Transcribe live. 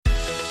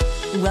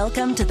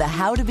Welcome to the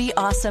How to Be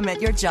Awesome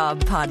at Your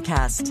Job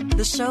podcast,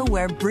 the show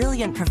where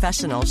brilliant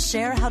professionals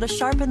share how to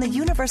sharpen the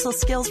universal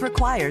skills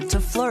required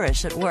to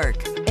flourish at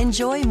work.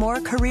 Enjoy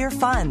more career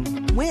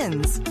fun,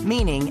 wins,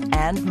 meaning,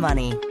 and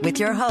money with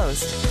your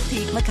host,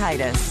 Pete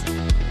Mockaitis.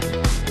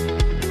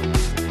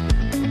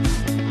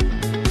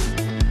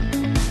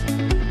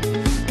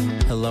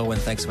 Hello, and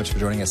thanks so much for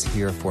joining us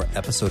here for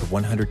episode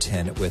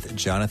 110 with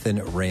Jonathan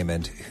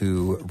Raymond,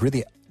 who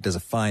really does a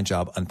fine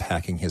job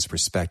unpacking his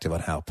perspective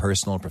on how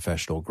personal and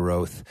professional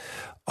growth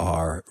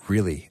are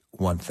really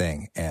one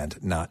thing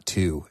and not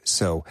two.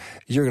 So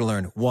you're going to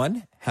learn,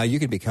 1, how you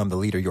can become the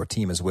leader your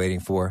team is waiting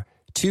for,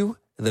 2,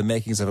 the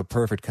makings of a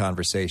perfect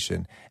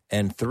conversation,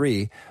 and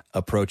 3,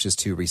 approaches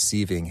to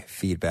receiving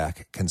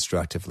feedback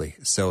constructively.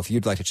 So if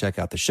you'd like to check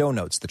out the show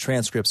notes, the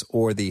transcripts,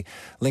 or the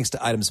links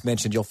to items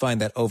mentioned, you'll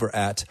find that over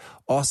at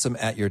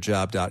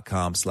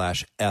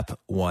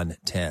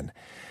awesomeatyourjob.com/ep110.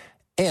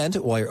 And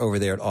while you're over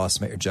there at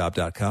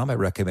awesomeatyourjob.com, I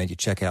recommend you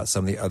check out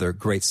some of the other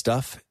great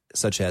stuff,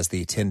 such as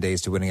the 10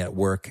 Days to Winning at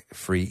Work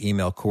free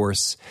email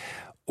course,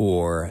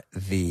 or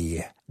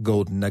the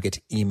Gold Nugget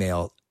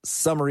email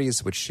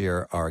summaries, which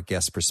share our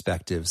guest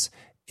perspectives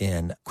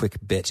in quick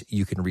bit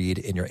you can read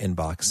in your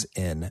inbox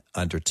in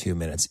under 2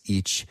 minutes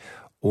each,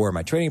 or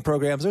my training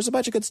programs. There's a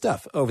bunch of good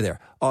stuff over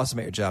there,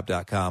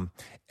 awesomeatyourjob.com.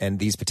 And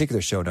these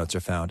particular show notes are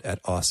found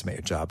at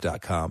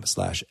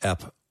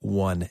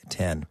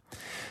awesomeatyourjob.com/ep110.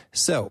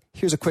 So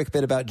here's a quick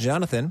bit about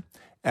Jonathan.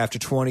 After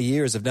 20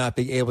 years of not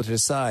being able to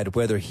decide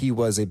whether he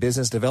was a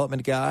business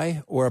development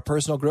guy or a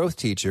personal growth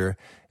teacher,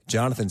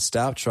 Jonathan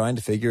stopped trying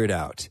to figure it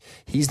out.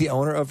 He's the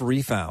owner of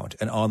Refound,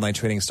 an online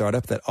training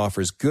startup that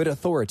offers good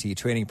authority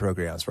training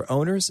programs for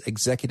owners,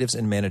 executives,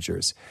 and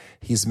managers.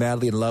 He's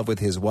madly in love with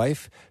his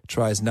wife,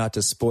 tries not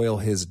to spoil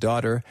his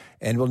daughter,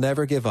 and will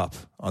never give up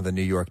on the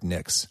New York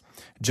Knicks.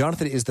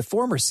 Jonathan is the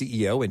former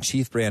CEO and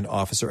chief brand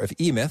officer of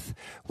eMyth,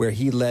 where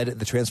he led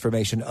the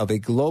transformation of a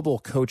global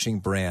coaching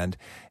brand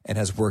and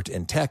has worked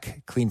in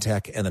tech, clean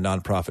tech, and the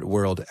nonprofit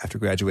world after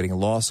graduating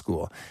law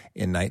school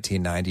in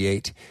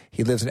 1998.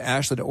 He lives in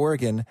Ashland,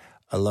 Oregon,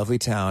 a lovely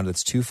town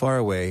that's too far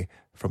away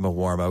from a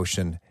warm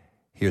ocean.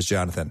 Here's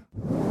Jonathan.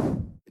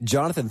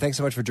 Jonathan, thanks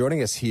so much for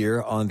joining us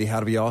here on the How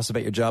to Be Awesome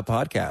at Your Job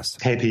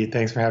podcast. Hey, Pete.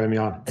 Thanks for having me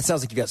on. It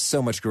sounds like you've got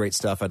so much great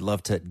stuff. I'd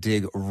love to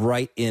dig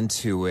right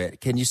into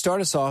it. Can you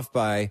start us off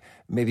by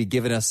maybe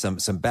giving us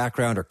some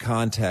background or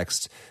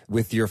context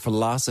with your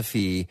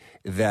philosophy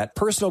that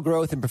personal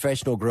growth and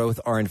professional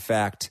growth are, in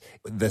fact,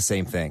 the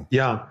same thing?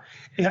 Yeah.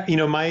 You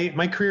know,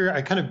 my career,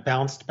 I kind of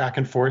bounced back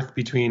and forth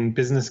between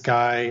business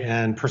guy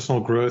and personal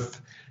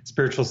growth,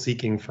 spiritual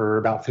seeking for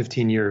about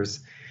 15 years.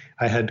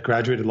 I had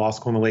graduated law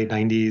school in the late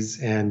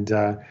 90s and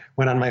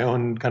went on my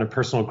own kind of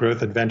personal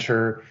growth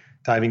adventure,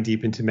 diving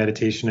deep into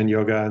meditation and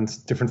yoga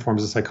and different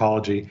forms of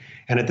psychology.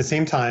 And at the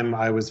same time,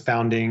 I was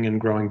founding and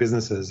growing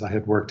businesses. I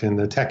had worked in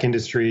the tech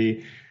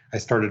industry. I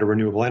started a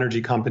renewable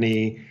energy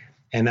company.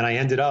 And then I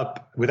ended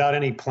up, without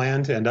any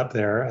plan to end up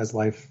there, as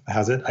life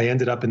has it, I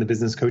ended up in the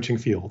business coaching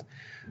field,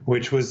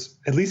 which was,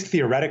 at least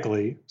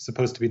theoretically,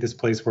 supposed to be this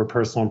place where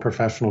personal and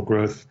professional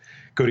growth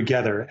go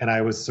together. And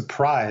I was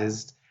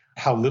surprised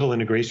how little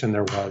integration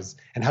there was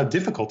and how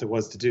difficult it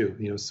was to do.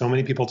 You know, so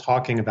many people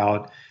talking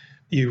about,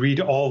 you read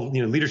all,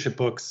 leadership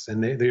books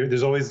and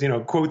there's always,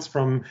 quotes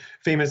from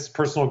famous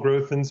personal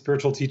growth and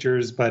spiritual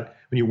teachers. But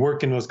when you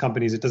work in those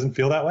companies, it doesn't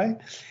feel that way.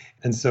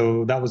 And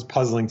so that was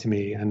puzzling to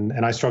me.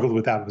 And I struggled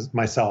with that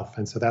myself.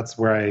 And so that's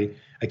where I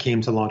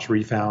came to launch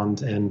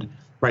Refound and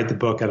write the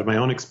book out of my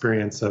own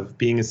experience of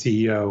being a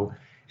CEO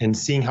and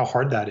seeing how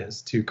hard that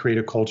is to create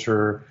a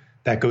culture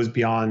that goes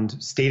beyond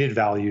stated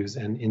values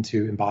and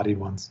into embodied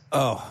ones.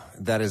 Oh,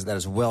 that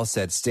is well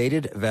said.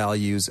 Stated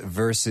values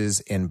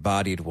versus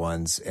embodied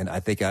ones. And I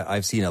think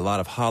I've seen a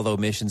lot of hollow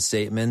mission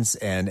statements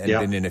and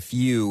been in a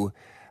few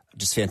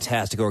just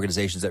fantastic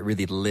organizations that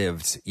really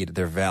lived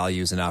their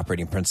values and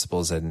operating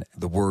principles and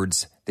the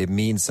words, they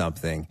mean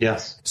something.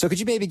 Yes. So could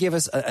you maybe give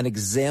us an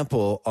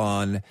example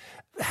on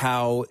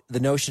how the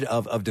notion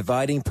of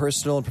dividing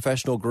personal and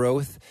professional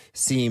growth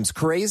seems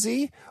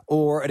crazy,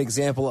 or an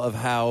example of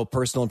how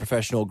personal and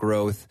professional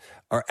growth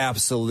are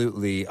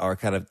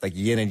kind of like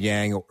yin and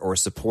yang or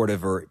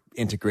supportive or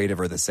integrative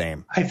or the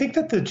same? I think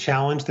that the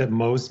challenge that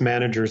most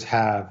managers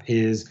have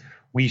is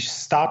we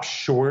stop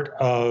short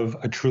of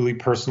a truly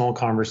personal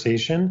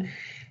conversation.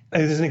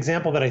 There's an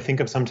example that I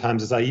think of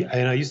sometimes is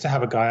I used to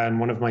have a guy on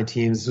one of my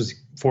teams, this was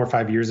 4 or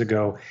 5 years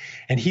ago,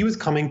 and he was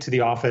coming to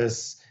the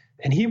office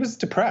and he was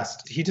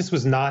depressed. He just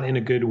was not in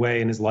a good way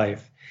in his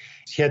life.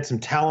 He had some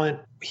talent.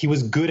 He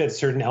was good at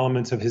certain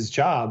elements of his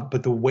job,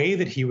 but the way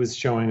that he was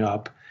showing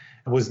up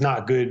was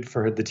not good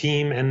for the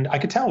team. And I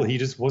could tell he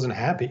just wasn't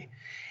happy.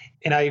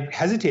 And I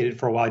hesitated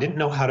for a while. I didn't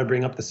know how to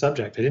bring up the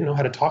subject. I didn't know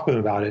how to talk with him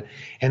about it.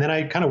 And then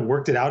I kind of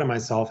worked it out in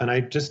myself. And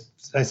I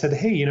said,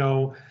 hey,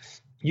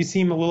 you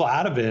seem a little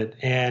out of it.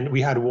 And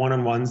we had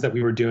one-on-ones that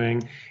we were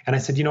doing. And I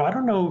said, I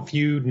don't know if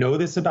you know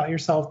this about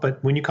yourself,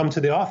 but when you come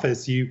to the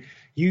office, you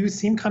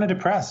seem kind of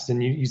depressed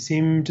and you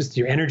seem just,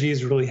 your energy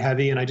is really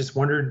heavy. And I just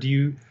wondered, do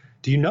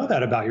you know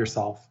that about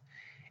yourself?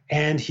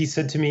 And he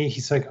said to me,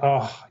 he's like,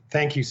 oh,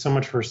 thank you so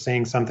much for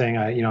saying something.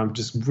 I'm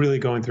just really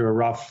going through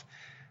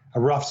a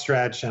rough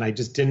stretch, and I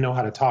just didn't know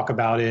how to talk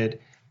about it.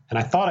 And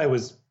I thought I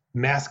was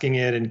masking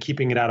it and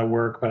keeping it out of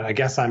work, but I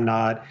guess I'm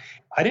not.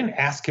 I didn't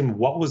ask him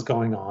what was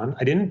going on.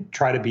 I didn't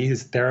try to be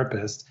his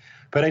therapist,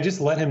 but I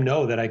just let him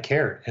know that I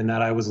cared and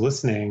that I was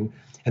listening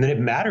and that it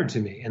mattered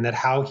to me and that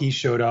how he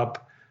showed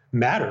up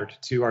mattered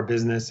to our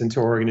business and to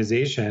our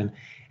organization,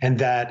 and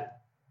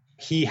that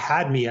he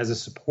had me as a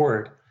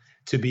support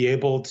to be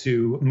able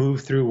to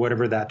move through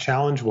whatever that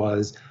challenge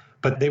was.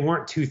 But they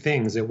weren't two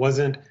things. It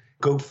wasn't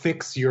go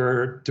fix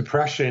your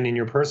depression in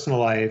your personal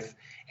life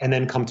and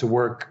then come to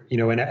work,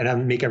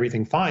 and make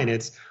everything fine.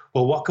 It's,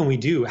 well, what can we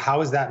do?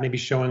 How is that maybe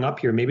showing up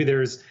here? Maybe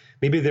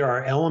there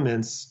are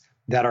elements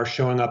that are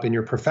showing up in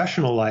your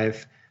professional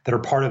life that are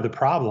part of the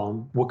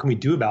problem. What can we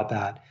do about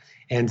that?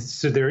 And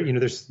so there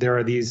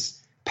are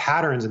these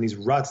patterns and these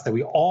ruts that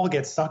we all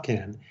get stuck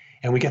in,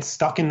 and we get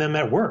stuck in them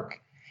at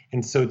work.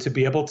 And so to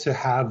be able to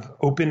have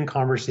open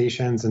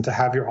conversations and to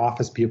have your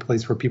office be a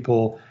place where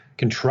people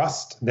can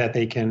trust that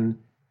they can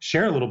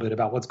share a little bit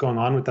about what's going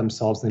on with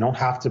themselves. They don't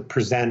have to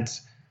present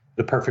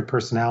the perfect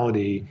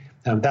personality.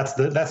 That's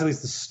at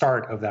least the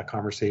start of that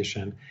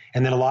conversation.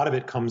 And then a lot of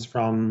it comes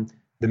from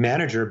the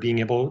manager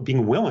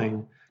being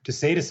willing to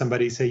say to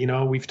somebody,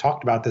 we've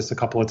talked about this a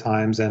couple of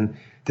times and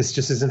this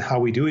just isn't how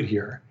we do it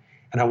here.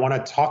 And I want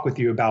to talk with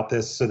you about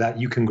this so that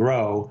you can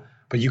grow,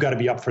 but you got to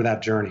be up for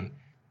that journey.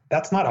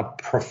 That's not a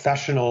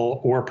professional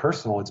or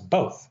personal, it's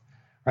both,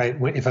 right?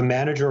 If a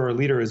manager or a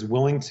leader is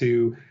willing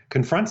to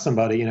confront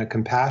somebody in a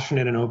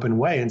compassionate and open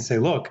way and say,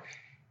 look,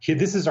 here,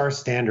 this is our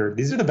standard.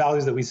 These are the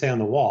values that we say on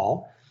the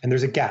wall, and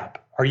there's a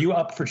gap. Are you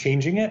up for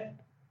changing it?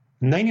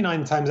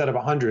 99 times out of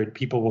 100,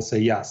 people will say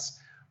yes.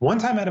 One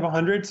time out of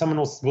 100, someone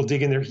will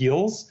dig in their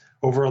heels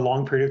over a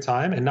long period of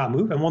time and not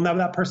move, and now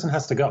that person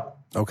has to go.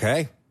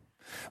 Okay.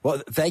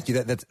 Well, thank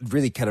you. That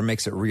really kind of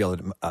makes it real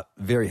and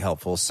very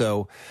helpful.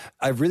 So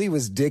I really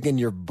was digging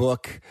your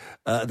book.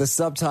 The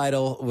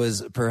subtitle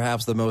was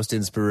perhaps the most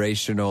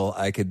inspirational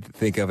I could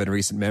think of in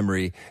recent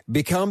memory.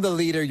 Become the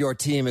leader your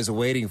team is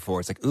waiting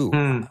for. It's like,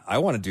 I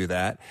want to do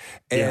that.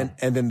 And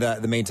then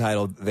the main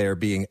title there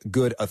being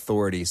Good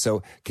Authority.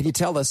 So can you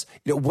tell us,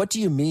 what do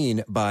you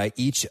mean by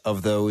each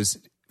of those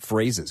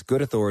phrases,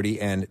 good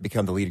authority and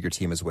become the leader your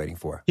team is waiting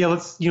for? Yeah,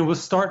 we'll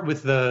start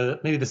with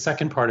maybe the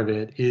second part of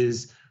it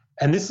is,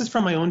 and this is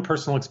from my own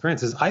personal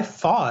experiences. I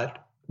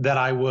thought that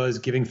I was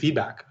giving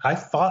feedback. I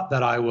thought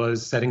that I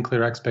was setting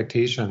clear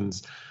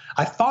expectations.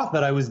 I thought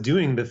that I was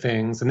doing the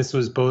things, and this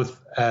was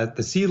both at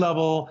the C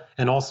level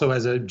and also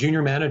as a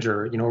junior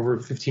manager, over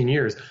 15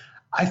 years.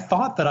 I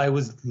thought that I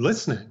was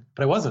listening,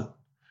 but I wasn't.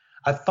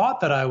 I thought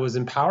that I was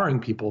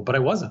empowering people, but I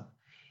wasn't.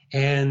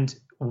 And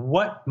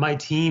what my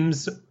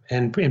teams,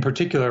 and in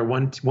particular,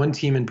 one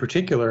team in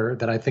particular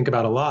that I think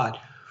about a lot,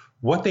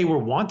 what they were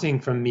wanting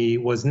from me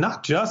was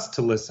not just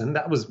to listen.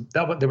 There was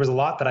a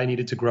lot that I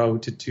needed to grow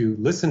to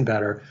listen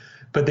better,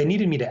 but they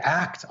needed me to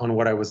act on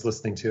what I was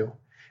listening to.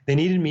 They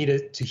needed me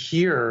to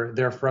hear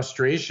their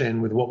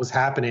frustration with what was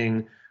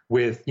happening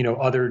with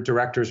other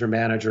directors or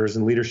managers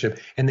and leadership,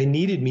 and they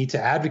needed me to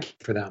advocate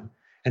for them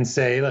and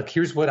say, look,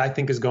 here's what I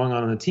think is going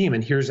on the team,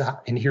 and here's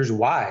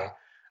why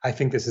I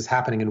think this is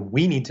happening, and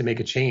we need to make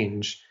a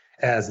change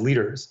as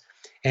leaders.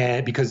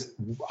 And because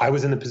I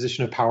was in the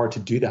position of power to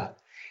do that.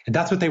 And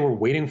that's what they were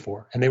waiting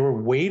for. And they were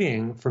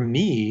waiting for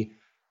me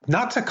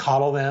not to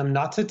coddle them,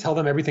 not to tell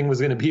them everything was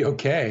going to be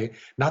okay,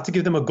 not to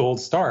give them a gold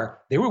star.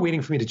 They were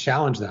waiting for me to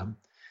challenge them.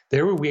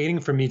 They were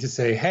waiting for me to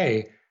say,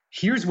 hey,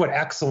 here's what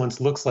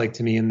excellence looks like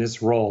to me in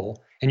this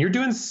role. And you're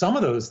doing some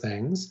of those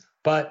things,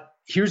 but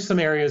here's some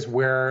areas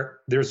where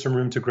there's some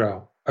room to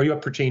grow. Are you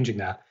up for changing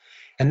that?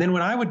 And then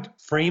when I would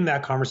frame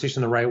that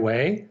conversation the right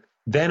way,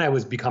 then I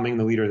was becoming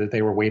the leader that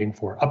they were waiting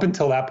for. Up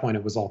until that point,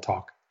 it was all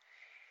talk.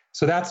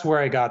 So that's where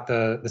I got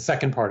the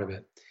second part of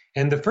it.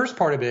 And the first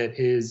part of it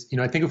is,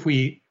 I think if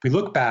we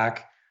look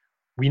back,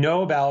 we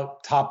know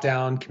about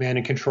top-down command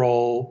and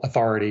control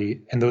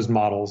authority and those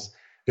models.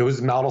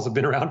 Those models have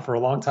been around for a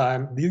long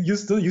time. You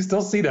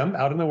still see them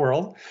out in the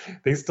world.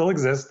 They still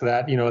exist.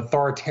 That,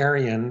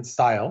 authoritarian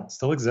style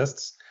still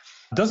exists.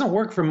 It doesn't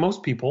work for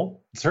most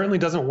people. It certainly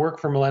doesn't work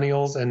for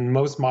millennials and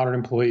most modern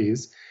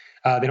employees.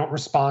 They don't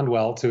respond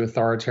well to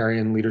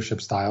authoritarian leadership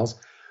styles.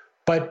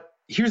 But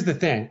here's the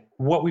thing.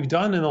 What we've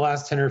done in the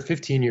last 10 or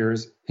 15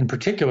 years, in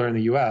particular in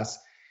the US,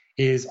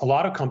 is a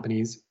lot of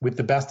companies with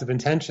the best of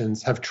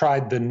intentions have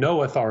tried the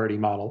no authority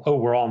model. Oh,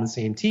 we're all on the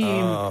same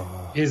team.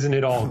 Isn't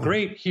it all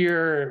great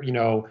here?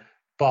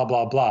 Blah,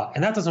 blah, blah.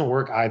 And that doesn't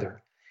work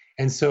either.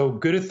 And so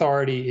good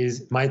authority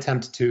is my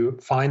attempt to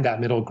find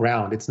that middle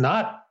ground. It's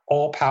not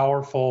all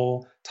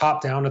powerful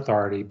top-down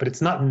authority, but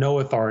it's not no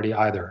authority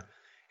either.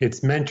 It's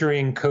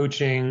mentoring,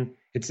 coaching.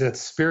 It's that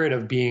spirit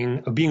of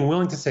being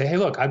willing to say, hey,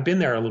 look, I've been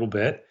there a little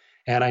bit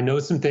and I know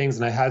some things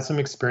and I had some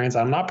experience.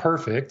 I'm not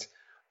perfect,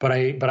 but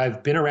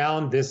I've been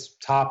around this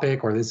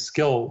topic or this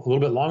skill a little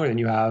bit longer than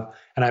you have.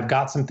 And I've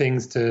got some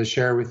things to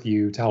share with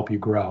you to help you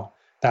grow.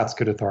 That's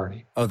good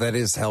authority. Oh, that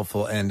is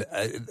helpful. And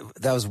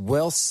that was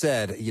well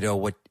said.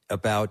 What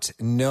about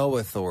no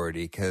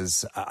authority,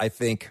 because I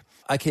think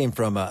I came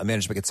from a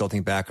management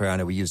consulting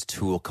background, and we used a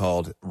tool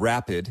called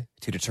Rapid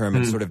to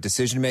determine sort of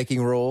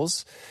decision-making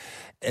roles.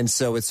 And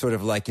so it's sort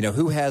of like,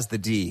 who has the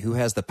D, who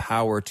has the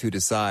power to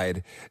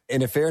decide?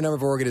 In a fair number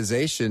of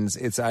organizations,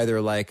 it's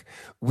either like,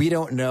 we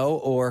don't know,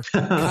 or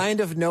kind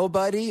of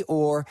nobody,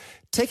 or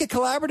take a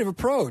collaborative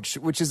approach,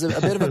 which is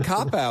a bit of a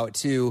cop-out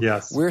to,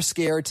 yes. We're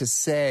scared to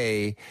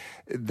say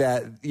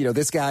that,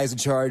 this guy's in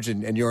charge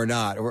and you're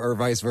not, or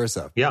vice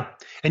versa. Yeah.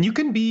 And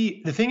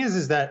the thing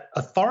is that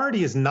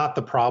authority is not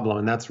the problem.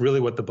 And that's really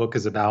what the book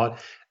is about.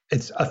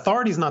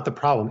 Authority is not the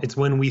problem. It's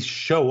when we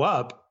show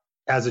up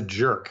as a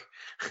jerk.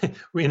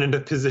 We're in a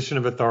position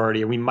of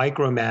authority and we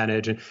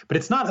micromanage, but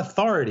it's not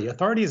authority.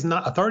 Authority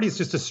is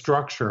just a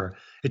structure.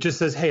 It just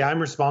says, hey, I'm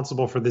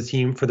responsible for the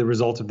team, for the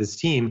results of this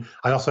team.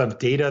 I also have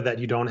data that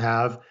you don't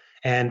have.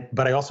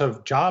 But I also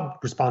have job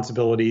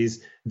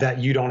responsibilities that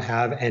you don't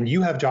have. And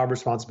you have job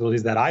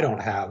responsibilities that I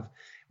don't have.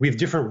 We have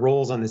different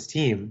roles on this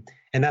team,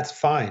 and that's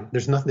fine.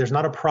 There's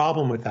not a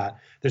problem with that.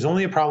 There's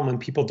only a problem when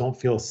people don't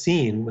feel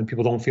seen, when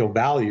people don't feel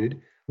valued,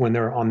 when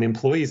they're on the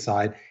employee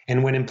side.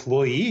 And when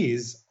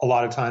employees, a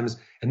lot of times,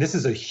 and this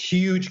is a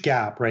huge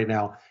gap right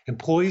now,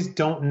 employees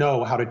don't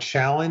know how to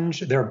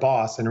challenge their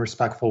boss in a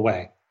respectful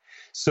way.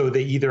 So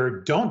they either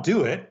don't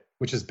do it,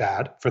 which is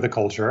bad for the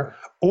culture,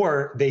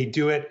 or they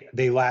do it,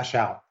 they lash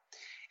out.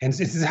 And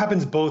this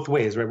happens both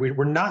ways, right?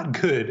 We're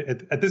not good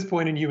at this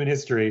point in human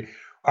history.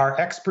 Our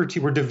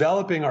expertise, we're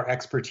developing our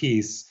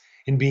expertise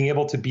in being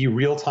able to be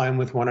real time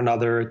with one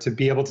another, to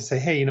be able to say,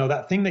 hey,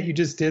 that thing that you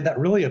just did, that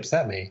really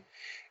upset me.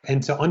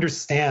 And to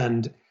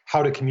understand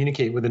how to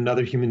communicate with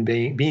another human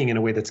being in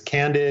a way that's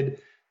candid,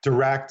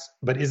 direct,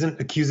 but isn't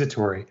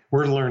accusatory.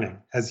 We're learning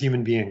as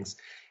human beings.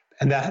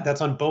 And that's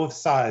on both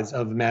sides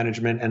of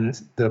management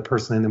and the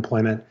person in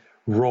employment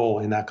role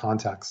in that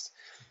context.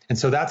 And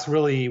so that's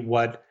really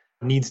what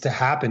needs to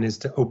happen, is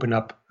to open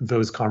up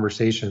those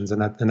conversations. And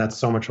that's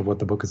so much of what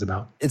the book is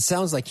about. It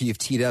sounds like you've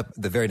teed up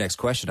the very next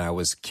question I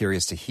was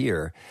curious to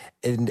hear.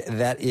 And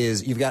that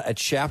is, you've got a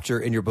chapter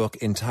in your book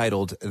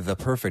entitled The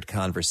Perfect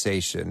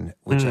Conversation,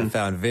 which I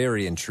found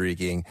very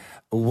intriguing.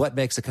 What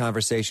makes a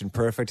conversation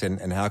perfect,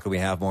 and how can we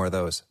have more of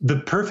those?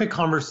 The perfect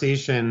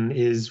conversation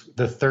is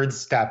the third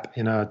step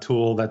in a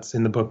tool that's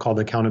in the book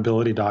called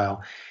Accountability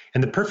Dial.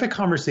 And the perfect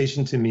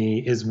conversation to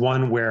me is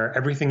one where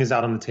everything is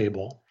out on the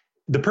table.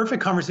 The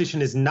perfect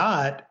conversation is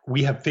not,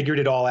 we have figured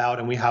it all out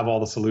and we have all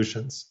the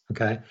solutions,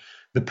 okay?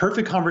 The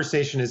perfect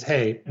conversation is,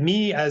 hey,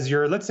 me as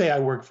let's say I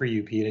work for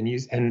you, Pete, and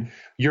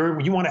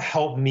you want to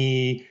help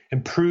me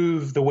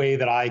improve the way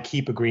that I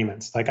keep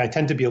agreements. Like, I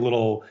tend to be a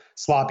little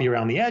sloppy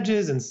around the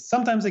edges, and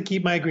sometimes I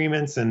keep my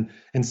agreements and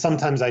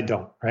sometimes I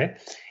don't, right?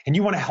 And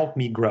you want to help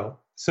me grow.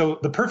 So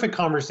the perfect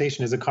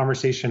conversation is a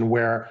conversation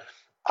where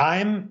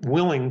I'm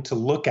willing to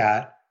look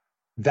at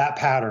that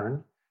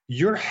pattern.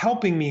 You're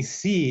helping me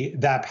see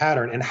that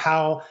pattern and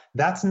how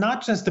that's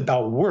not just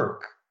about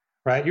work,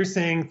 right? You're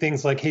saying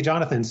things like, hey,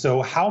 Jonathan,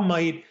 so how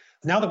might,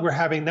 now that we're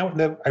having,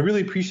 I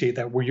really appreciate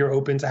that you're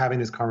open to having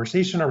this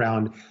conversation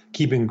around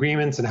keeping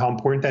agreements and how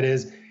important that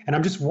is. And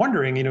I'm just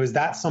wondering, is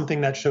that something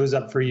that shows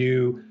up for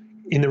you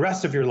in the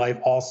rest of your life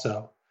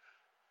also?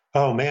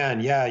 Oh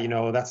man, yeah,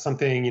 that's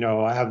something,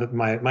 I have,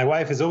 my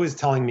wife is always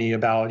telling me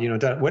about,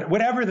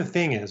 whatever the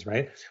thing is,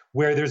 right?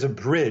 Where there's a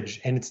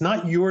bridge, and it's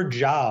not your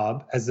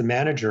job as the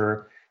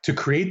manager to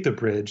create the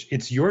bridge.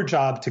 It's your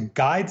job to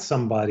guide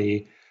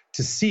somebody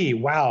to see,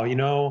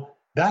 wow,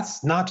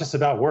 that's not just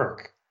about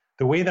work.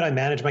 The way that I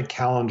manage my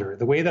calendar,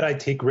 the way that I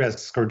take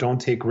risks or don't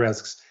take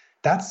risks,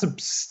 that's a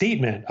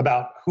statement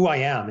about who I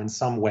am in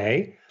some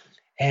way.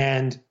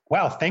 And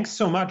wow, thanks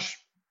so much,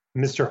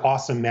 Mr.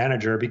 Awesome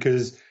Manager,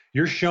 because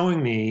you're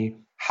showing me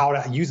how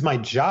to use my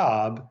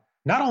job,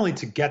 not only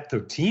to get the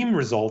team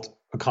result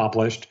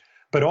accomplished,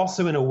 but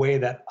also in a way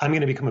that I'm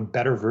going to become a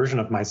better version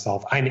of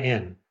myself. I'm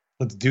in.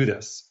 Let's do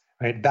this.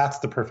 Right? That's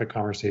the perfect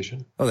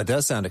conversation. Oh, that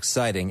does sound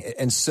exciting.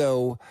 And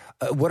so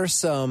what are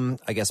some,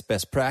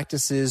 best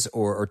practices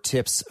or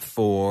tips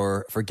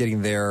for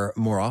getting there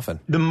more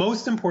often? The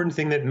most important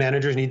thing that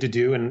managers need to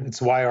do, and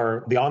it's why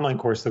the online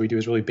course that we do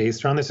is really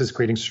based around this, is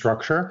creating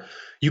structure.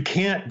 You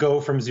can't go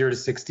from 0 to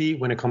 60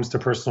 when it comes to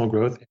personal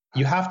growth.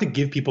 You have to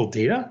give people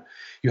data.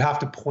 You have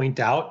to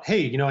point out,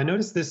 hey, I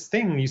noticed this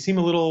thing. You seem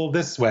a little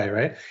this way,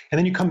 right? And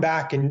then you come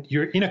back and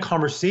you're in a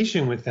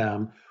conversation with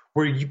them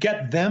where you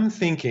get them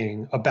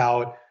thinking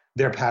about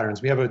their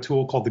patterns. We have a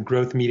tool called the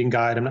Growth Meeting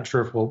Guide. I'm not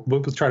sure if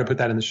we'll try to put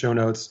that in the show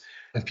notes.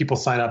 If people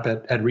sign up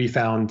at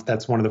Refound,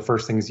 that's one of the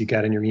first things you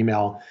get in your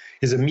email,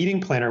 is a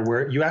meeting planner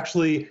where you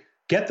actually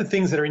get the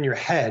things that are in your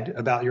head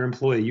about your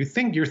employee. You're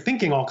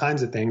thinking all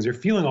kinds of things, you're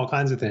feeling all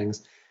kinds of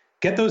things.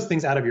 Get those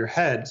things out of your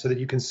head so that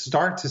you can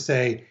start to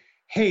say,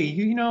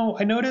 hey,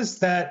 I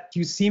noticed that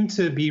you seem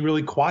to be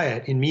really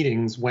quiet in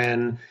meetings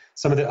when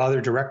some of the other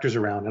directors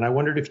around. And I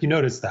wondered if you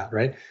noticed that,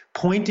 right?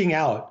 Pointing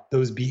out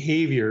those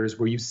behaviors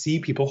where you see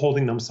people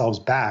holding themselves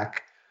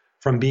back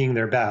from being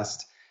their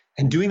best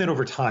and doing that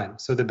over time.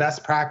 So the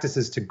best practice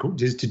is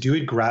to do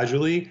it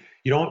gradually.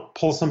 You don't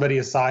pull somebody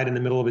aside in the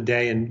middle of a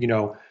day and,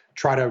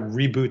 try to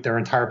reboot their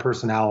entire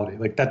personality.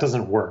 Like that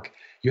doesn't work.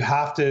 You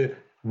have to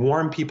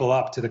warm people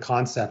up to the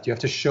concept. You have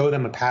to show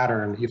them a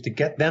pattern. You have to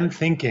get them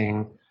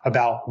thinking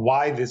about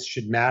why this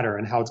should matter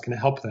and how it's going to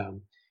help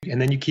them.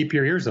 And then you keep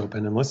your ears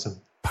open and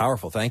listen.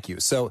 Powerful. Thank you.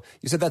 So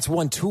you said that's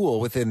one tool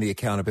within the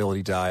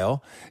accountability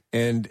dial,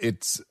 and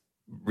it's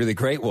really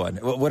great one.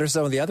 What are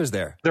some of the others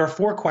there? There are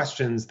 4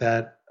 questions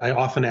that I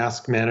often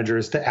ask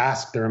managers to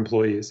ask their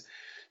employees.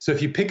 So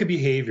if you pick a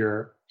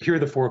behavior, here are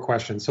the 4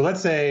 questions. So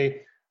let's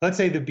say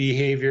the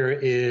behavior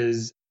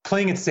is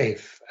playing it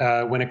safe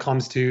when it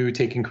comes to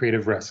taking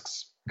creative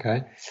risks.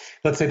 Okay.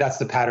 Let's say that's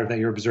the pattern that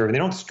you're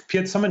observing.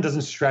 Someone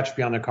doesn't stretch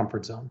beyond their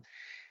comfort zone.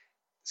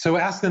 So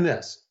ask them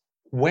this: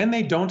 when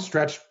they don't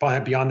stretch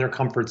beyond their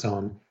comfort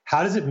zone,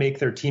 how does it make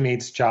their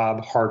teammates'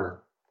 job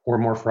harder or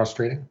more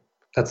frustrating?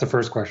 That's the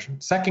first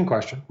question. Second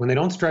question: when they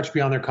don't stretch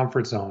beyond their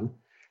comfort zone,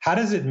 how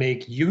does it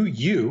make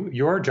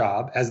your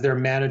job as their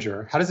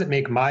manager, how does it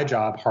make my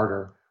job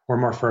harder or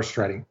more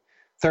frustrating?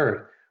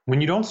 Third,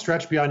 when you don't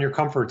stretch beyond your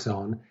comfort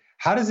zone,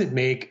 how does it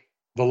make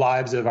the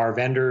lives of our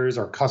vendors,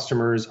 our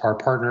customers, our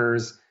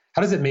partners,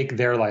 how does it make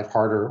their life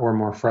harder or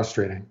more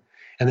frustrating?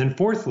 And then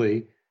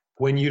fourthly,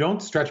 when you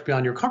don't stretch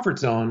beyond your comfort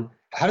zone,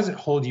 how does it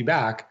hold you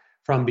back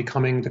from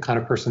becoming the kind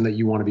of person that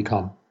you want to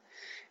become?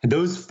 And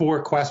those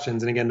 4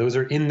 questions, and again, those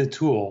are in the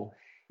tool.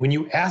 When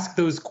you ask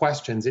those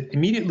questions, it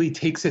immediately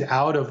takes it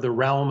out of the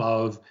realm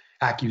of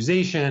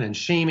accusation and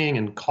shaming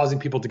and causing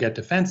people to get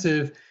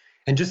defensive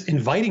and just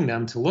inviting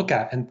them to look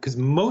at. And because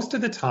most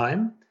of the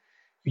time,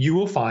 you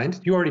will find,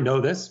 you already know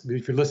this,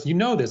 if you're listening, you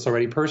know this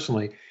already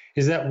personally,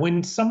 is that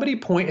when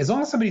somebody as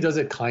long as somebody does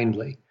it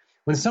kindly,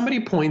 when somebody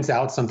points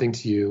out something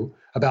to you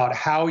about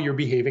how you're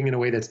behaving in a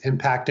way that's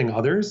impacting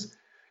others,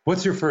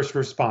 what's your first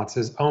response?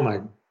 Is, oh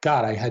my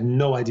God, I had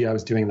no idea I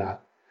was doing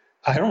that.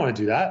 I don't want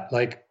to do that.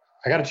 Like,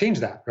 I got to change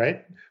that,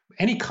 right?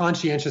 Any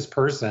conscientious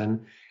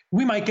person,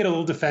 we might get a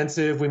little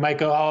defensive. We might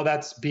go, oh,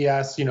 that's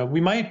BS.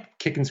 We might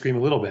kick and scream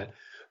a little bit.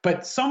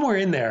 But somewhere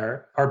in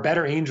there, our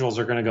better angels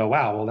are going to go,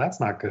 wow, well, that's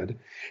not good.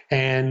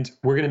 And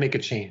we're going to make a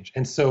change.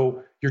 And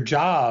so your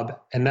job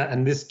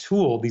and this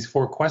tool, these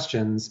 4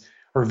 questions,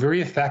 are very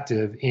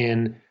effective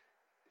in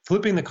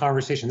flipping the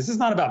conversation. This is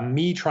not about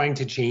me trying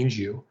to change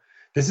you.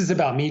 This is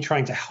about me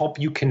trying to help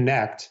you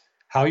connect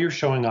how you're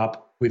showing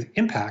up with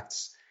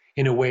impacts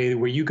in a way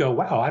where you go,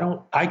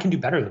 wow, I can do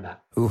better than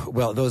that. Ooh,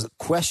 well, those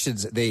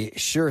questions, they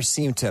sure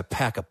seem to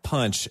pack a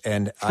punch.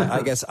 And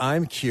I guess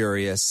I'm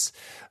curious.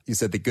 You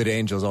said the good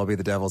angels, I'll be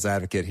the devil's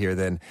advocate here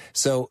then.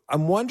 So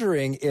I'm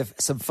wondering if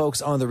some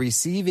folks on the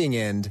receiving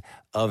end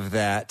of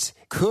that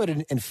could,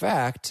 in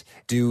fact,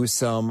 do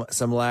some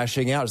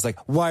lashing out. It's like,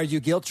 why are you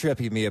guilt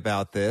tripping me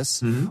about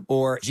this? Mm-hmm.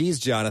 Or, geez,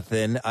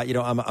 Jonathan,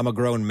 I'm a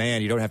grown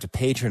man. You don't have to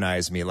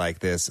patronize me like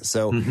this.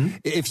 So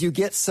if you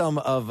get some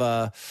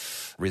of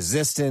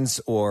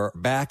resistance or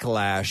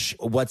backlash,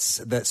 what's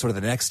that sort of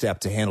the next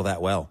step to handle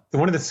that well?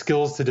 One of the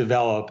skills to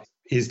develop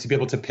is to be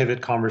able to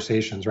pivot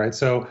conversations, right?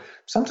 So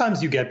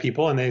sometimes you get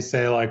people and they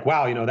say like,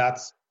 wow, I don't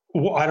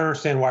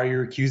understand why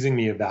you're accusing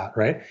me of that,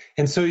 right?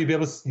 And so you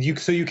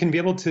can be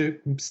able to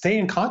stay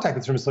in contact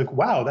with them. It's like,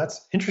 wow,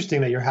 that's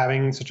interesting that you're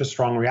having such a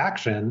strong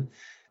reaction.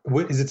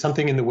 Is it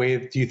something in the way,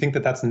 do you think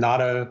that that's not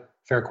a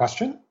fair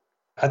question?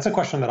 That's a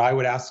question that I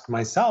would ask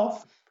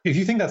myself. If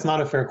you think that's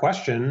not a fair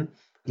question,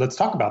 let's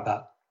talk about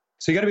that.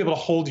 So you got to be able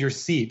to hold your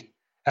seat.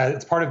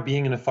 It's part of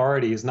being an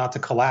authority is not to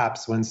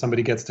collapse when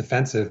somebody gets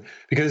defensive,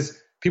 because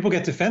people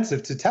get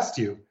defensive to test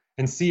you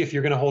and see if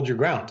you're going to hold your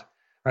ground,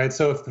 right?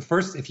 So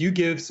if you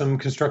give some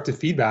constructive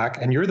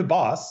feedback and you're the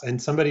boss and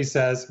somebody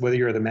says, whether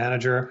you're the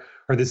manager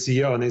or the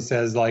CEO, and they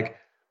says like,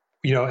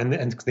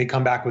 and they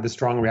come back with a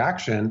strong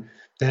reaction,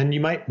 then you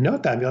might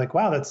note that and be like,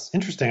 wow, that's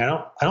interesting.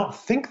 I don't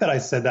think that I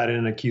said that in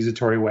an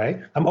accusatory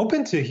way. I'm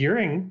open to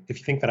hearing if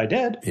you think that I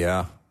did.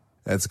 Yeah,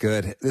 that's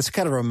good. This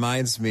kind of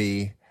reminds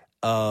me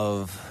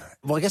of,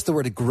 well, I guess the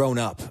word grown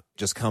up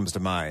just comes to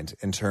mind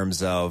in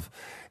terms of,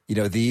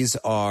 these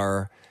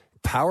are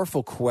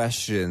powerful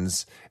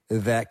questions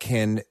that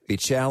can be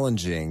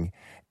challenging.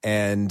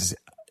 And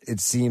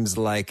it seems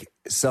like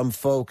some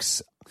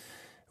folks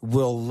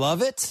will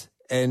love it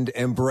and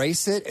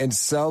embrace it, and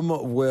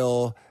some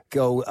will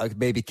go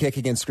maybe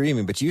kicking and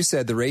screaming. But you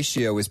said the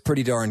ratio is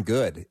pretty darn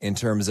good in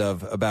terms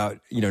of about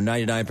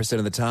 99%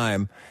 of the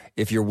time,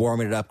 if you're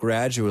warming it up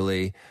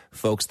gradually,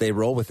 folks, they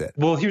roll with it.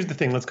 Well, here's the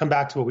thing. Let's come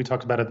back to what we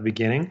talked about at the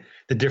beginning,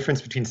 the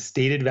difference between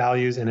stated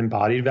values and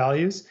embodied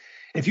values.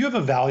 If you have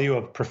a value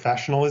of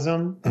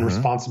professionalism and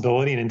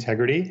responsibility and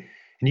integrity,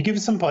 and you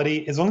give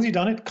somebody, as long as you've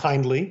done it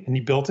kindly and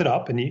you built it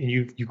up and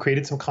you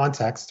created some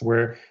context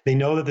where they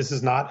know that this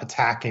is not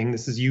attacking,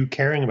 this is you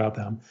caring about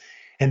them,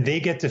 and they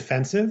get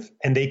defensive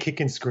and they kick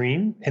and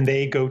scream and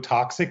they go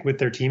toxic with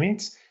their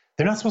teammates,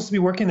 they're not supposed to be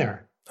working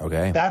there.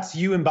 Okay. That's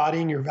you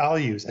embodying your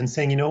values and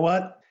saying, you know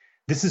what?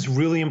 This is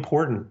really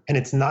important. And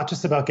it's not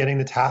just about getting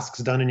the tasks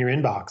done in your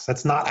inbox.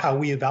 That's not how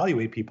we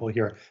evaluate people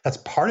here. That's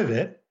part of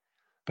it.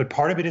 But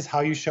part of it is how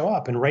you show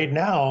up. And right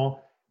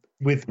now,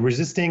 with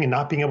resisting and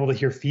not being able to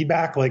hear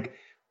feedback, like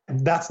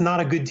that's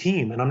not a good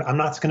team. And I'm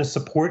not going to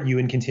support you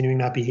in continuing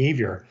that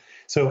behavior.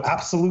 So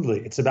absolutely,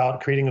 it's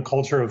about creating a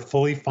culture of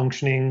fully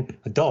functioning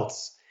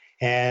adults.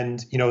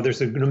 And,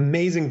 there's an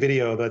amazing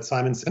video that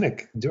Simon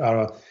Sinek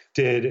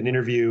did, an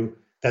interview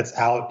that's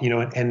out,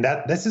 and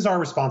that this is our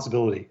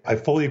responsibility. I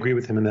fully agree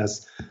with him in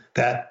this,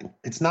 that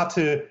it's not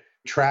to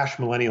trash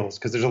millennials,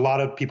 because there's a lot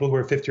of people who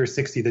are 50 or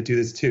 60 that do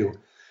this too.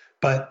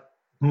 But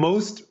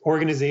most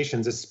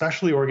organizations,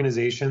 especially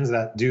organizations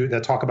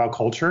that talk about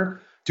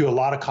culture, do a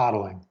lot of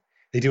coddling.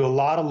 They do a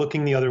lot of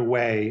looking the other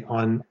way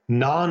on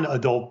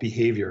non-adult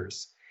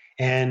behaviors.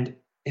 And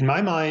in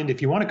my mind,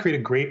 if you want to create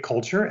a great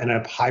culture and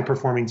a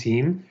high-performing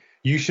team,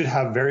 you should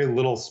have very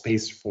little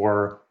space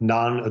for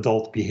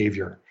non-adult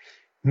behavior.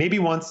 Maybe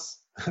once,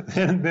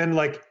 and then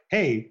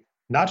hey,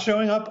 not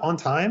showing up on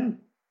time,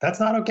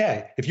 that's not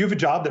okay. If you have a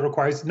job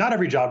that not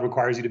every job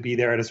requires you to be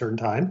there at a certain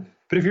time,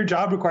 but if your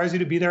job requires you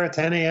to be there at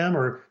 10 a.m.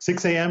 or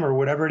 6 a.m. or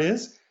whatever it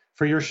is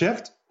for your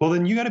shift, well,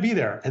 then you got to be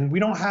there. And we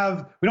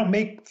don't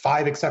make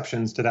 5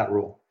 exceptions to that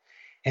rule.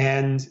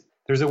 And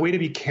there's a way to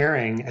be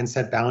caring and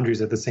set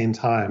boundaries at the same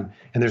time.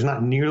 And there's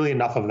not nearly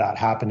enough of that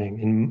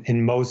happening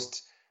in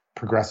most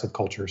progressive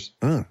cultures.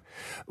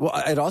 Well,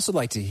 I'd also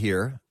like to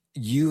hear,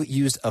 you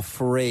used a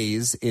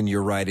phrase in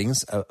your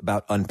writings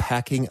about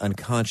unpacking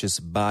unconscious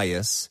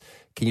bias.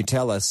 Can you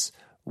tell us,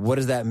 what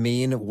does that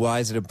mean? Why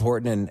is it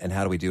important? And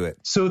how do we do it?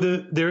 So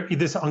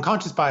this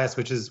unconscious bias,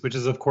 which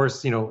is of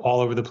course,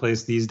 all over the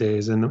place these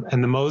days. And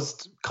the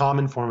most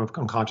common form of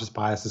unconscious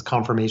bias is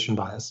confirmation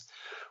bias,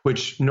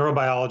 which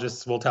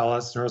neurobiologists will tell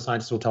us,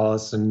 neuroscientists will tell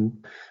us,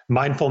 and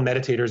mindful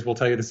meditators will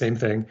tell you the same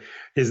thing,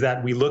 is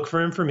that we look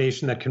for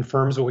information that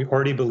confirms what we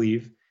already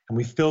believe, and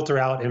we filter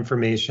out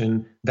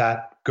information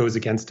that goes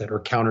against it or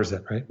counters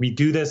it, right? We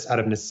do this out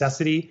of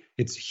necessity.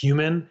 It's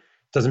human.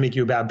 Doesn't make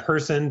you a bad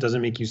person,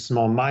 doesn't make you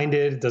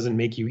small-minded, doesn't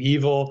make you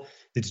evil.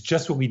 It's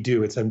just what we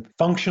do. It's a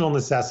functional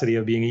necessity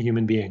of being a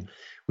human being.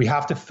 We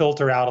have to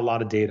filter out a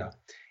lot of data.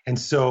 And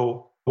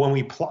so when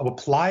we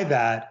apply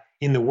that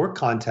in the work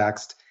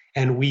context,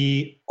 and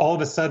we all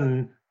of a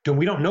sudden,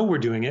 we don't know we're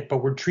doing it,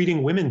 but we're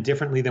treating women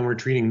differently than we're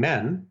treating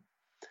men,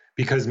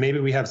 because maybe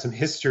we have some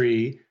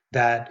history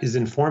that is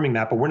informing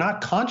that, but we're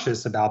not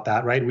conscious about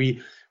that, right?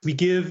 We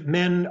give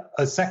men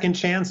a second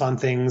chance on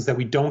things that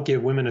we don't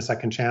give women a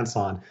second chance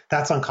on.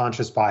 That's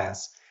unconscious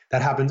bias.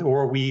 That happens,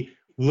 or we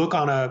look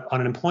on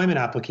an employment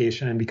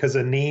application, and because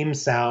a name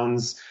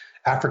sounds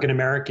African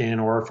American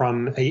or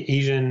from an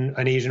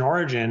Asian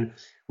origin,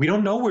 we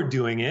don't know we're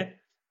doing it,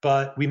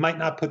 but we might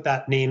not put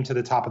that name to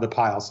the top of the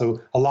pile.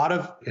 So a lot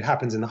of it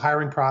happens in the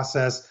hiring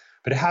process,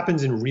 but it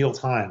happens in real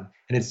time.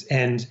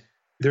 And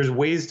there's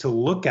ways to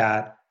look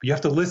at, but you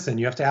have to listen,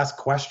 you have to ask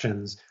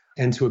questions,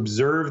 and to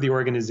observe the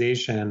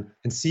organization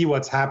and see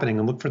what's happening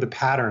and look for the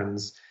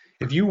patterns.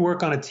 If you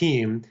work on a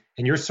team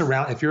and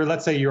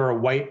let's say you're a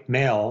white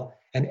male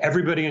and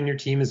everybody on your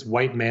team is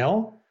white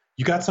male,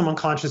 you got some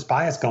unconscious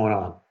bias going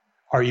on.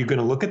 Are you going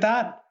to look at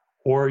that,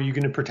 or are you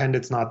going to pretend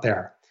it's not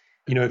there?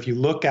 If you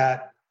look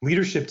at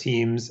leadership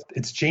teams,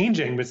 it's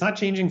changing, but it's not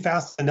changing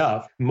fast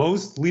enough.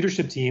 Most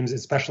leadership teams,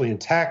 especially in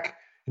tech,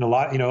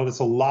 there's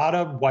a lot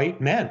of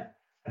white men.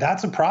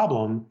 That's a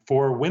problem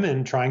for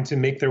women trying to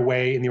make their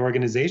way in the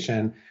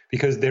organization,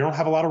 because they don't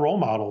have a lot of role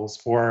models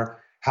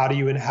for how do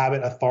you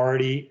inhabit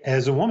authority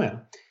as a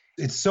woman.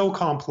 It's so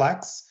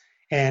complex,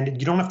 and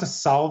you don't have to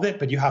solve it,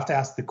 but you have to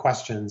ask the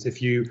questions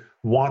if you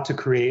want to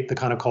create the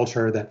kind of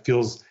culture that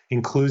feels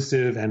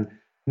inclusive and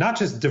not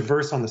just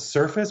diverse on the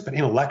surface, but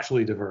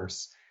intellectually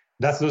diverse.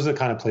 Those are the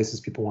kind of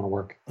places people want to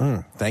work.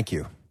 Thank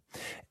you.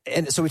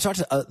 And so we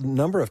talked a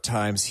number of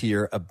times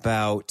here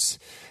about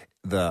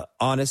the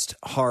honest,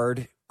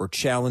 hard, or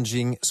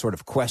challenging sort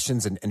of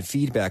questions and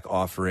feedback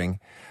offering.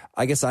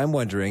 I guess I'm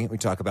wondering, we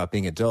talk about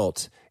being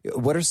adult,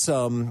 what are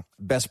some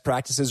best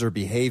practices or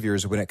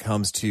behaviors when it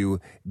comes to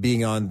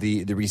being on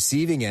the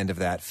receiving end of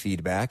that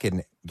feedback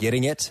and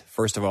getting it,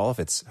 first of all, if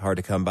it's hard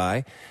to come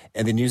by,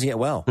 and then using it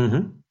well?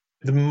 Mm-hmm.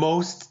 The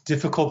most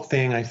difficult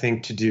thing, I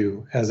think, to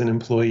do as an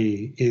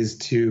employee is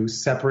to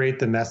separate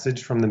the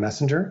message from the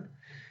messenger.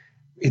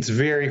 It's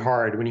very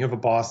hard when you have a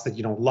boss that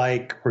you don't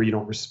like, or you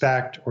don't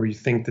respect, or you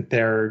think that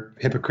they're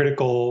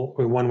hypocritical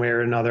in one way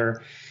or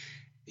another.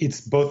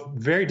 It's both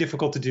very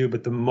difficult to do,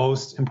 but the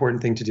most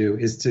important thing to do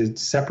is to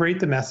separate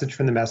the message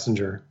from the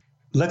messenger.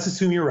 Let's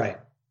assume you're right.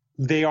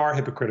 They are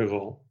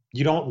hypocritical.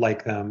 You don't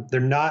like them. They're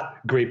not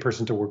a great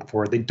person to work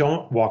for. They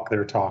don't walk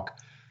their talk.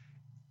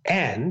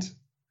 And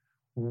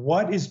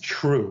what is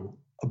true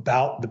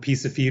about the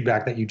piece of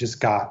feedback that you just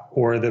got,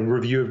 or the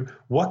review?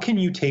 What can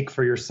you take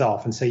for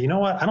yourself and say, you know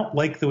what, I don't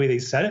like the way they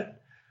said it.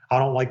 I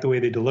don't like the way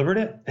they delivered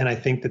it. And I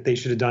think that they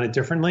should have done it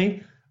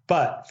differently.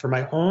 But for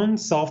my own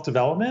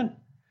self-development,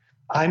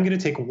 I'm going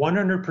to take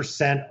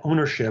 100%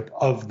 ownership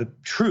of the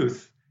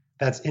truth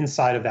that's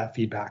inside of that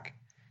feedback.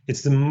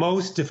 It's the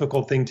most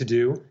difficult thing to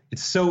do.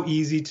 It's so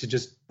easy to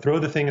just throw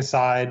the thing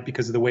aside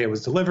because of the way it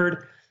was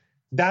delivered.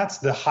 That's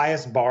the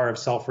highest bar of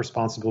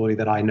self-responsibility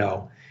that I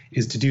know,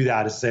 is to do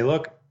that, is to say,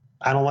 look,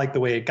 I don't like the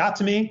way it got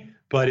to me,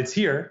 but it's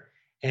here,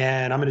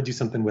 and I'm going to do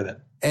something with it.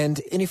 And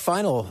any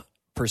final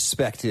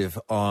perspective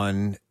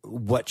on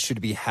what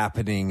should be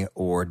happening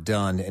or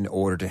done in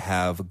order to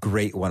have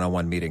great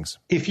one-on-one meetings?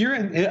 If you're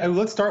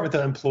let's start with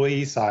the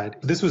employee side.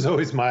 This was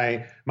always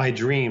my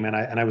dream, and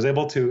I was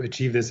able to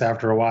achieve this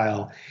after a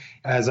while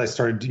as I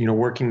started,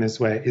 working this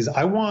way, is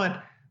I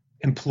want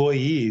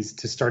employees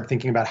to start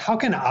thinking about how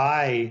can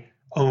I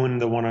own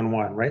the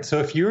one-on-one, right? So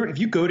if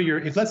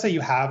let's say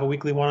you have a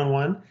weekly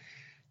one-on-one,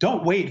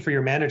 don't wait for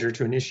your manager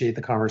to initiate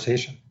the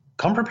conversation.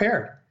 Come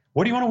prepared.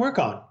 What do you want to work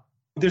on?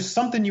 There's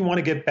something you want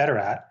to get better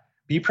at.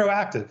 Be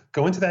proactive.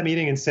 Go into that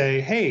meeting and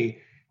say,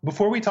 hey,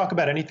 before we talk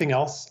about anything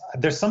else,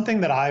 there's something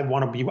that I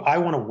want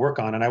to work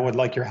on and I would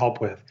like your help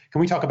with.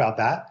 Can we talk about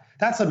that?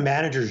 That's a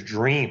manager's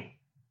dream.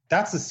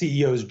 That's the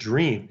CEO's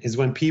dream, is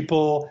when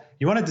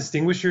you want to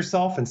distinguish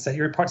yourself and set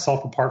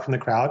yourself apart from the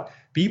crowd.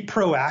 Be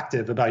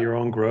proactive about your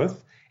own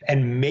growth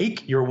and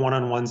make your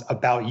one-on-ones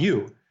about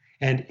you.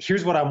 And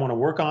here's what I want to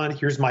work on.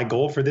 Here's my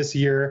goal for this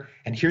year.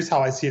 And here's how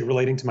I see it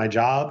relating to my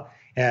job.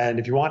 And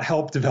if you want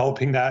help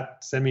developing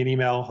that, send me an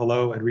email,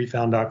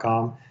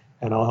 hello@refound.com,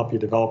 and I'll help you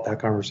develop that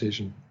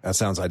conversation. That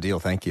sounds ideal.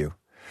 Thank you.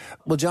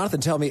 Well,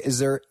 Jonathan, tell me, is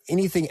there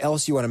anything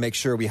else you want to make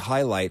sure we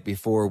highlight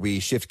before we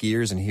shift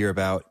gears and hear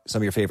about some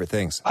of your favorite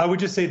things? I would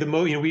just say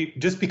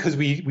just because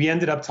we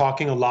ended up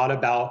talking a lot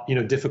about,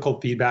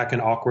 difficult feedback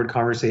and awkward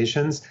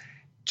conversations,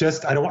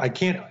 I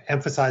can't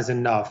emphasize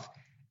enough.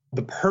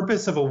 The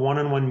purpose of a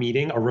one-on-one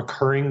meeting, a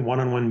recurring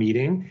one-on-one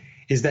meeting,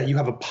 is that you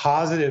have a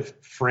positive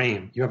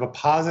frame. You have a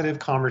positive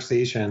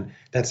conversation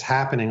that's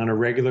happening on a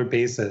regular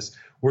basis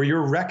where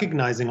you're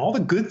recognizing all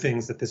the good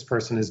things that this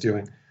person is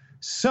doing,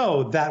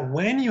 so that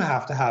when you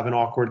have to have an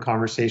awkward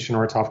conversation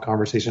or a tough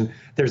conversation,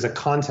 there's a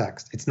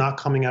context. It's not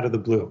coming out of the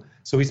blue.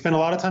 So we spend a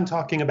lot of time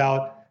talking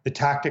about the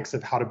tactics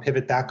of how to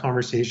pivot that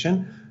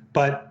conversation.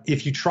 But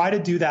if you try to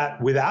do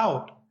that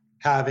without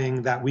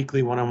having that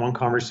weekly one-on-one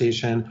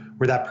conversation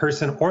where that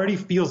person already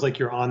feels like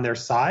you're on their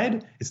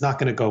side, it's not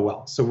going to go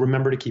well. So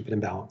remember to keep it in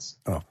balance.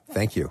 Oh,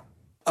 thank you.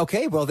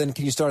 Okay, well then,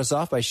 can you start us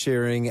off by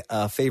sharing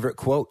a favorite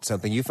quote,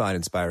 something you find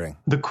inspiring?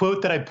 The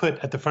quote that I put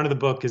at the front of the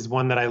book is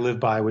one that I live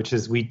by, which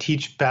is, we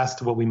teach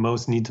best what we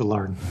most need to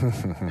learn.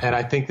 And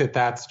I think that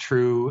that's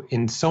true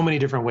in so many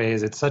different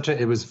ways.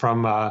 It was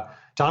from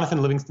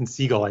Jonathan Livingston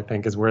Seagull, I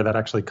think, is where that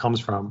actually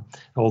comes from,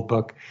 an old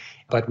book.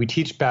 But we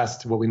teach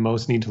best what we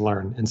most need to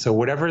learn. And so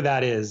whatever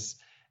that is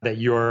that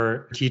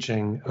you're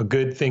teaching, a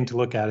good thing to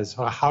look at is,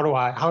 how do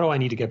I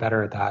need to get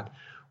better at that?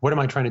 What am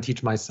I trying to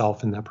teach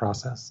myself in that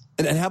process?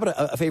 And how about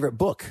a favorite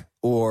book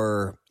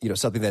or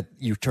something that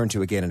you turn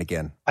to again and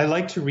again? I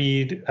like to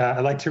read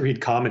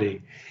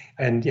comedy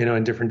and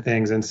in different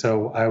things. And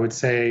so I would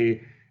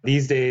say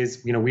these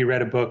days, we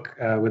read a book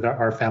with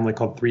our family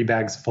called 3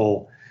 Bags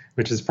Full,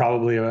 which is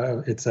probably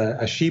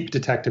a sheep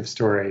detective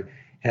story.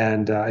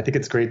 And I think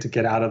it's great to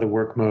get out of the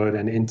work mode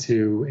and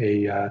into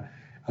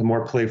a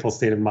more playful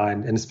state of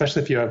mind. And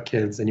especially if you have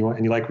kids and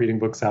you like reading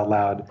books out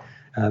loud,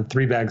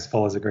 3 Bags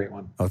Full is a great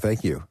one. Oh,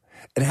 thank you.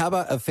 And how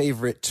about a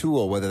favorite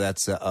tool, whether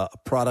that's a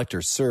product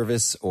or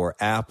service or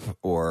app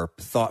or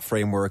thought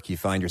framework you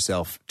find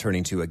yourself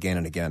turning to again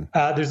and again?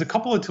 There's a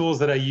couple of tools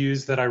that I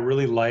use that I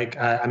really like.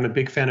 I'm a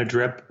big fan of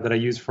Drip that I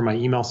use for my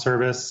email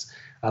service.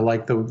 I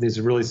like it's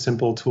a really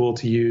simple tool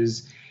to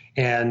use.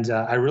 And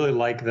I really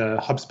like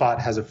HubSpot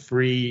has a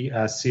free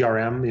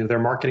CRM. Their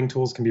marketing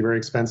tools can be very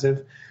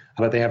expensive,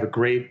 but they have a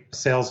great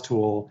sales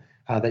tool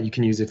that you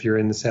can use if you're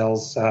in the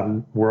sales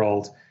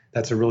world.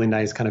 That's a really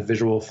nice kind of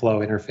visual flow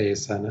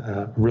interface, and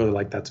I really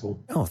like that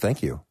tool. Oh,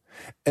 thank you.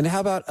 And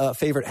how about a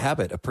favorite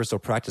habit, a personal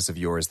practice of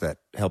yours that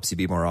helps you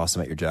be more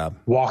awesome at your job?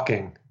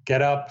 Walking.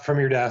 Get up from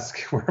your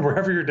desk,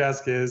 wherever your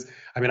desk is.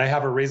 I mean, I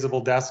have a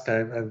raisable desk.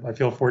 I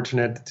feel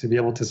fortunate to be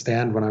able to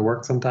stand when I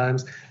work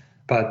sometimes.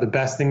 But the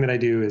best thing that I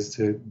do is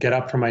to get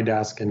up from my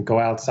desk and go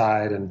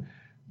outside and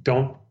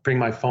don't bring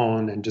my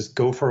phone and just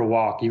go for a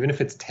walk, even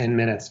if it's 10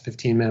 minutes,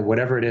 15 minutes,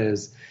 whatever it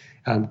is.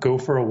 Go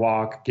for a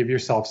walk, give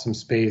yourself some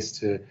space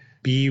to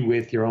be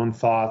with your own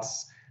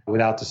thoughts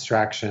without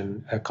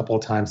distraction a couple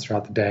of times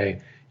throughout the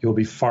day. You'll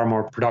be far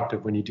more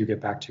productive when you do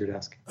get back to your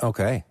desk.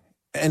 Okay.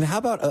 And how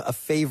about a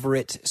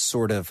favorite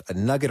sort of a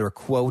nugget or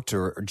quote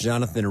or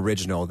Jonathan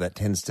original that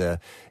tends to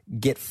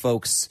get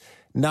folks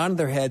nodding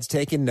their heads,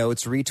 taking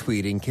notes,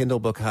 retweeting, Kindle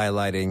book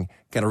highlighting,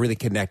 kind of really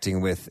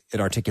connecting with an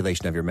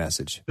articulation of your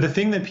message? The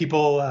thing that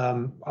people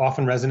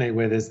often resonate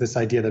with is this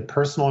idea that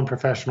personal and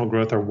professional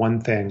growth are one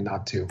thing,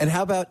 not two. And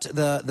how about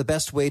the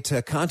best way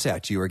to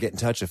contact you or get in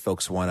touch if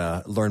folks want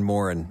to learn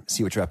more and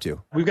see what you're up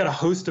to? We've got a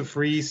host of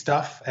free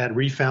stuff at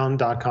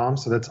refound.com.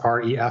 So that's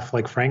REF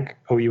like Frank,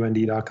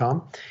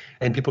 OUND.com.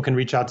 And people can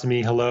reach out to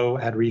me,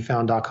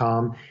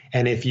 hello@refound.com.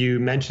 And if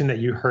you mention that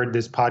you heard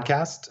this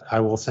podcast,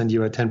 I will send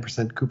you a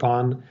 10%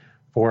 coupon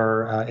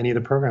for any of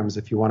the programs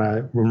if you want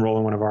to enroll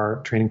in one of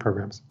our training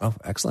programs. Oh,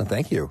 excellent.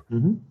 Thank you.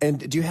 Mm-hmm.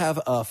 And do you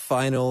have a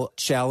final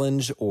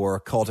challenge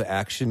or call to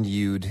action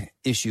you'd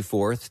issue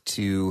forth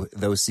to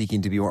those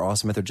seeking to be more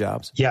awesome at their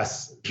jobs?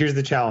 Yes. Here's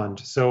the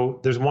challenge. So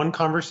there's one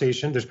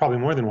conversation, there's probably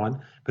more than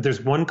one, but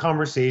there's one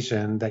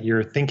conversation that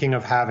you're thinking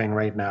of having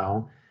right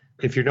now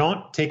if you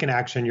don't take an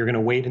action, you're going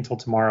to wait until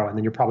tomorrow and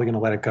then you're probably going to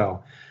let it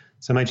go.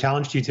 So my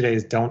challenge to you today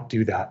is don't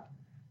do that.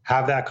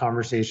 Have that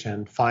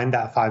conversation, find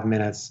that 5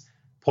 minutes,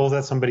 pull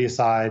that somebody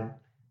aside,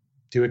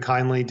 do it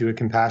kindly, do it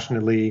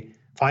compassionately,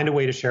 find a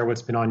way to share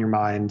what's been on your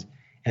mind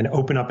and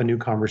open up a new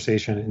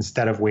conversation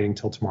instead of waiting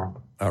till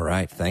tomorrow. All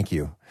right. Thank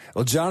you.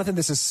 Well, Jonathan,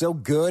 this is so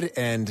good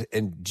and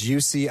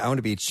juicy. I want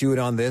to be chewing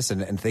on this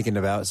and thinking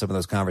about some of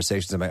those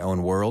conversations in my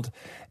own world.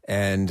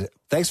 And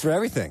thanks for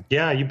everything.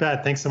 Yeah, you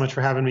bet. Thanks so much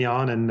for having me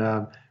on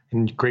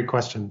and great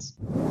questions.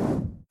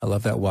 I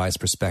love that wise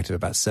perspective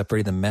about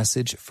separating the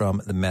message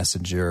from the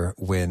messenger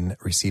when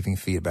receiving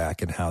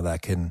feedback and how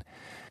that can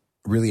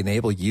really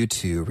enable you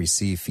to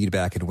receive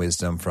feedback and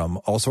wisdom from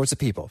all sorts of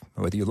people.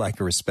 Whether you like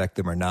or respect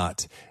them or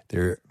not,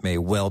 there may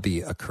well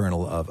be a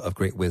kernel of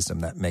great wisdom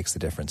that makes the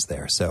difference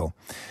there. So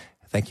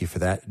thank you for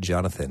that,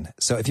 Jonathan.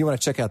 So if you want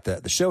to check out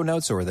the show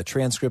notes or the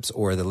transcripts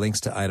or the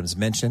links to items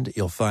mentioned,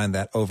 you'll find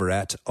that over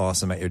at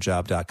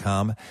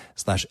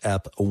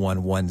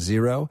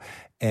awesomeatyourjob.com/ep110.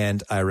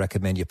 And I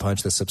recommend you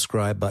punch the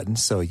subscribe button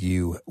so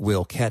you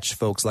will catch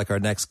folks like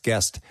our next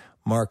guest,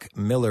 Mark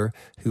Miller,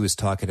 who is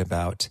talking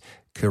about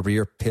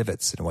career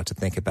pivots and what to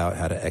think about,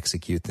 how to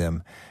execute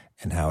them,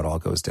 and how it all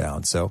goes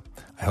down. So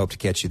I hope to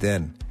catch you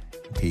then.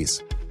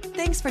 Peace.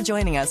 Thanks for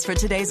joining us for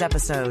today's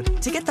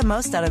episode. To get the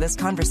most out of this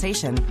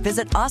conversation,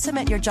 visit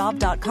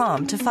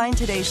awesomeatyourjob.com to find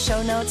today's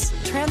show notes,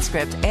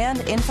 transcript, and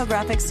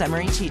infographic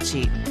summary cheat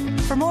sheet.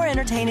 For more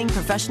entertaining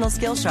professional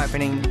skill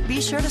sharpening,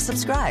 be sure to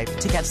subscribe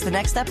to catch the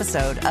next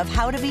episode of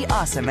How to Be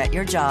Awesome at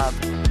Your Job.